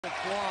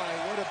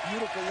What a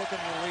beautiful looking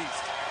release.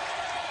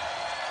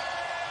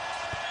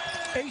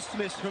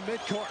 Abmas from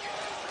midcourt.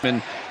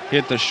 And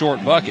hit the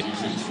short bucket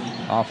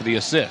off of the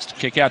assist.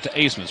 Kick out to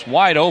Abmas.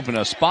 Wide open,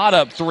 a spot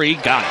up three.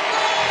 Got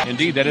it.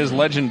 Indeed, that is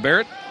Legend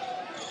Barrett.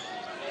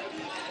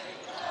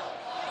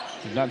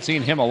 We've not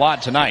seen him a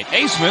lot tonight.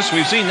 Abmas,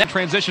 we've seen that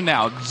transition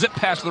now. Zip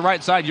pass to the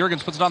right side.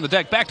 Jurgens puts it on the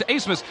deck. Back to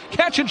Abmas.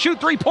 Catch and shoot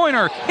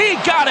three-pointer. He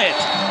got it.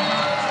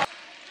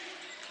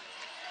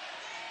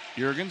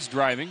 Jurgens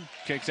driving.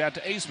 Kicks out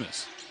to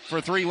Abmas. For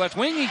three left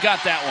wing. He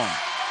got that one.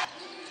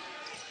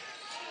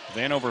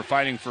 Vanover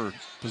fighting for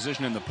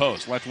position in the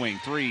post. Left wing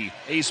three.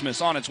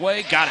 Abmas on its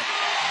way. Got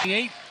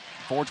it.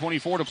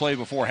 4:24 to play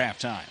before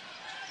halftime.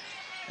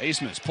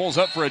 Abmas pulls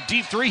up for a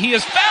deep three. He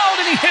is fouled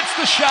and he hits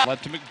the shot.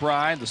 Left to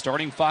McBride. The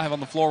starting five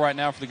on the floor right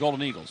now for the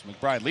Golden Eagles.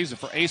 McBride leaves it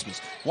for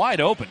Abmas. Wide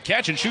open.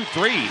 Catch and shoot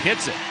three.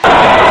 Hits it.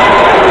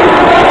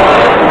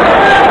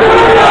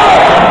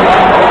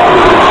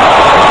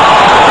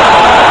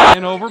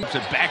 Vanover. Dumps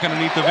it back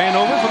underneath the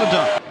Vanover for the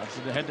dunk. Dumps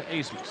it ahead to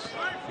Abmas.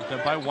 Picked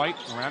up by White.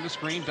 Around the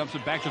screen. Dumps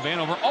it back to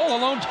Vanover. All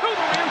alone to the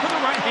rim for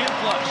the right hand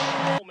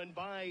flush.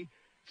 By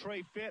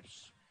Trey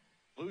Phipps.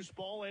 Loose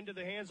ball into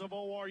the hands of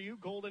ORU.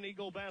 Golden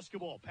Eagle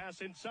basketball.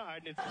 Pass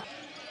inside. And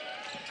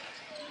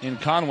in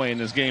Conway in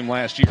this game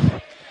last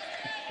year.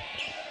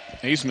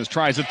 Abmas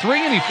tries a three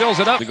and he fills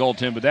it up. The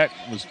goaltend, but that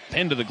was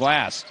pinned to the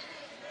glass.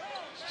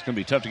 It's going to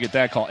be tough to get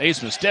that call.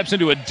 Abmas steps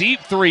into a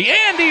deep three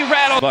and he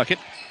rattles bucket.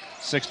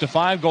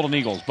 6-5 Golden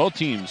Eagles. Both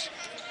teams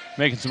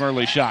making some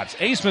early shots.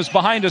 Abmas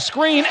behind a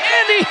screen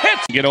and he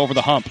hits. Get over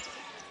the hump.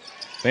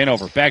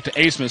 Vanover back to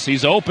Abmas.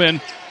 He's open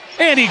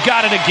and he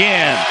got it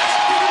again.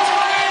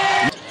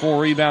 4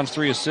 rebounds,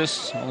 3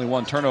 assists, only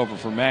 1 turnover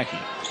for Mackey.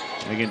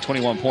 And again,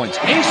 21 points.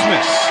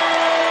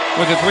 Abmas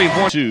with a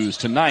 3-point twos.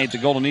 Tonight, the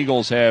Golden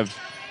Eagles have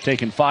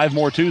taken 5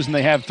 more twos than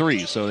they have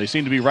 3, so they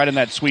seem to be right in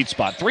that sweet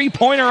spot.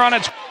 3-pointer on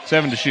it,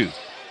 7 to shoot.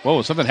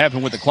 Whoa, something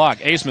happened with the clock.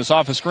 Abmas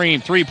off a screen,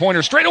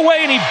 3-pointer straight away,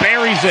 and he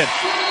buries it.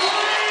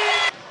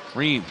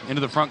 Green into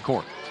the front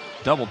court.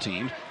 Double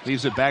teamed,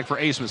 leaves it back for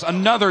Abmas.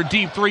 Another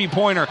deep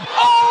 3-pointer.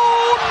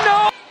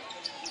 Oh,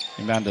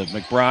 no! Down to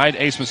McBride.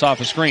 Abmas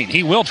off a screen.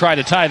 He will try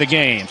to tie the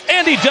game.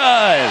 And he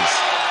does!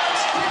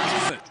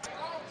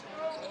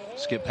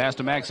 Skip pass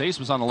to Max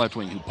Abmas on the left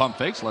wing, who pump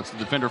fakes, lets the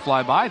defender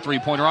fly by.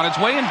 3-pointer on its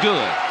way and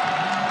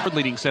good.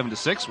 Leading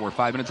 7-6. We're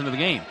 5 minutes into the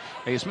game.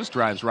 Abmas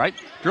drives right,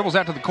 dribbles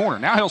out to the corner.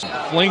 Now he'll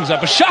flings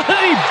up a shot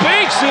and he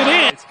banks it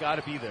in. It's got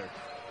to be there.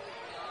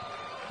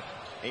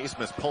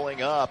 Abmas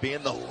pulling up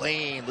in the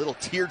lane. Little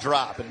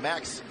teardrop, and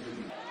Max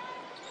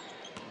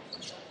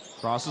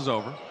crosses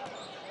over.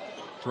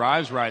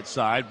 Drives right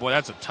side. Boy,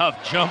 that's a tough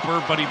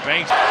jumper, but he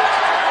banks.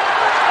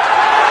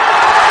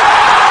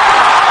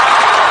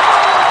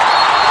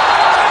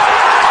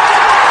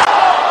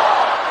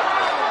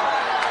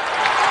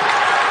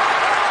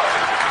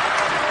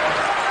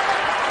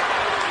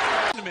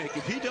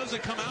 If he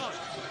doesn't come out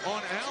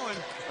on Allen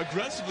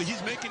aggressively,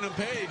 he's making him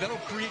pay. That'll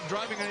create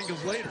driving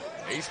angles later.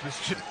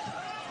 Abmas.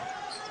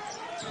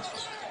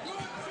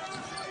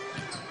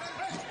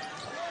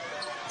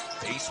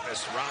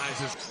 Abmas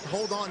rises.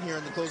 Hold on here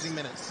in the closing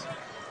minutes.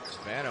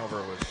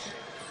 Vanover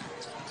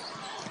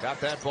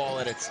got that ball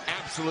at its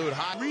absolute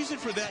high. The reason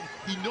for that,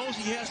 he knows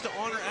he has to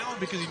honor Allen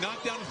because he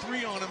knocked down a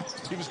 3 on him.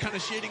 He was kind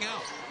of shading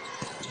out.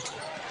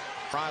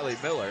 Riley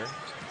Miller,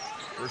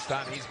 first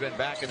time he's been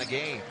back in the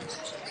game.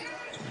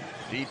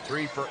 Deep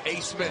 3 for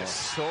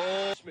Abmas.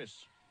 Abmas.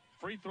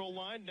 Free throw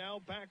line now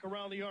back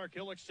around the arc.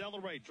 He'll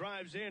accelerate,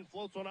 drives in,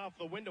 floats one off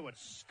the window, and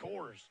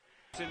scores.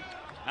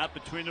 Out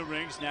between the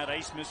rings. Now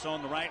Abmas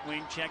on the right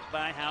wing. Checked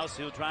by House.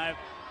 He'll drive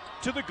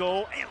to the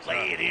goal and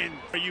lay it in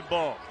for you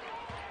ball.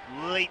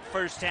 Late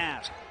first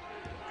half.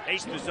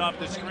 Abmas off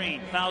the screen.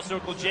 Foul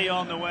circle J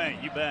on the way.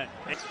 You bet.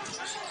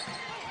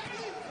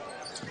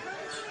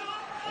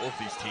 Both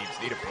these teams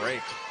need a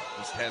break.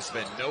 This has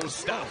been no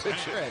stoppage.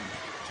 And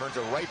turns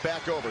it right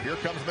back over. Here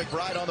comes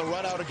McBride on the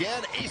run out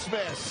again.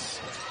 Abmas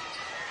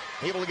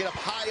able to get up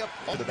high up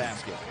on the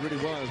basket. Really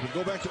was. But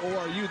go back to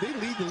ORU. They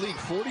lead the league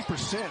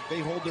 40%. They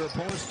hold their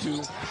opponents to,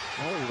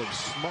 holy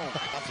smoke.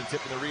 Thompson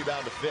tipping the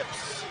rebound to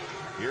Phipps.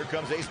 Here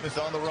comes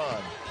Abmas on the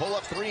run. Pull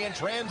up 3 in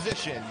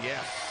transition.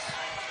 Yes.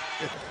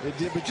 It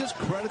did, but just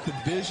credit the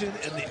vision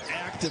and the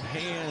active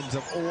hands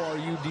of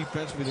ORU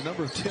defensively. The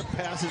number of tip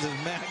passes is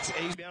Max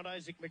Abmas. Rebound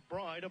Isaac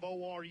McBride of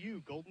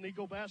ORU. Golden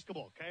Eagle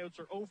basketball. Coyotes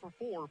are 0 for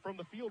 4 from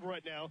the field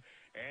right now.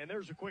 And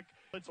there's a quick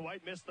blitz.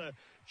 White missed the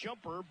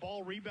jumper.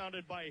 Ball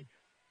rebounded by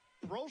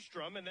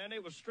Brostrom, and then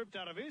it was stripped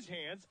out of his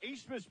hands.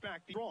 Abmas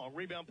back wrong.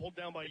 Rebound pulled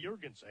down by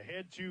Jurgens.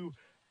 Ahead to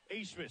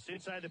Abmas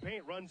inside the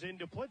paint. Runs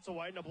into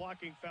Plitzowite and a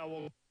blocking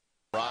foul.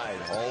 Ride,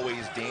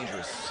 always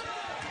dangerous.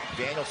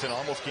 Danielson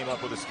almost came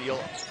up with a steal.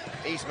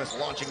 Abmas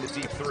launching the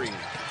deep 3.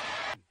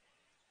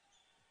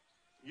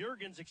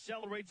 Jurgens Hawkins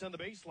accelerates on the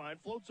baseline,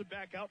 floats it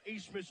back out.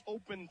 Smith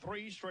open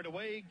three straight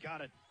away.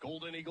 Got it.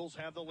 Golden Eagles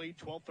have the lead.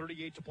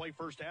 12:38 to play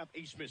first half.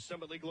 Smith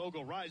Summit League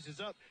logo rises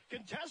up.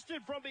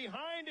 Contested from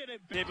behind, and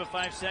it... Gave a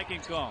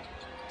 5-second call.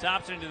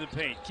 Thompson into the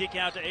paint. Kick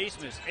out to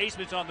Smith.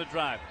 Smith on the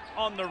drive.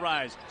 On the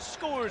rise.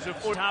 Scores a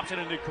 4. Thompson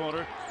in the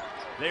corner.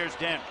 There's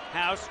Dent.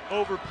 House.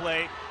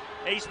 Overplay.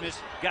 Smith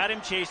got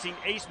him chasing.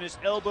 Smith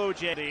elbow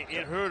jab.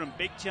 It hurt him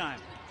big time.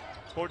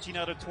 14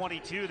 out of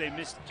 22. They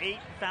missed 8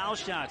 foul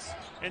shots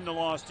in the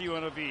loss to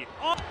UNLV.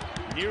 Oh,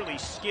 nearly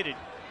skidded.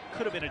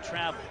 Could have been a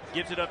travel.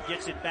 Gives it up,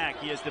 gets it back.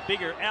 He has the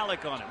bigger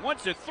Alec on him.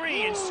 Wants a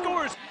 3 and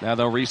scores. Now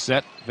they'll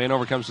reset.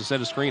 Vanover comes to set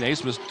a screen.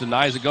 Smith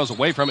denies it, goes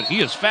away from it. He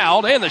is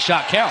fouled, and the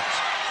shot counts.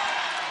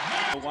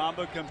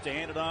 Wamba comes to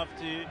hand it off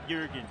to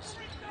Jurgens.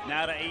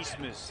 Now to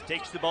Smith.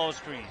 Takes the ball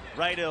screen.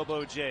 Right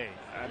elbow J.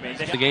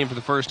 The game for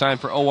the first time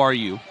for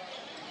ORU.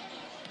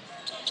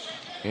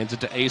 Hands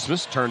it to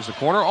Smith, turns the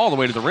corner all the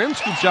way to the rim.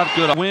 Scoop shot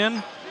good.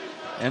 Win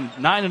and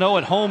 9-0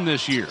 at home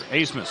this year.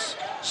 Smith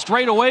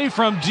straight away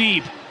from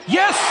deep.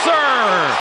 Yes, sir!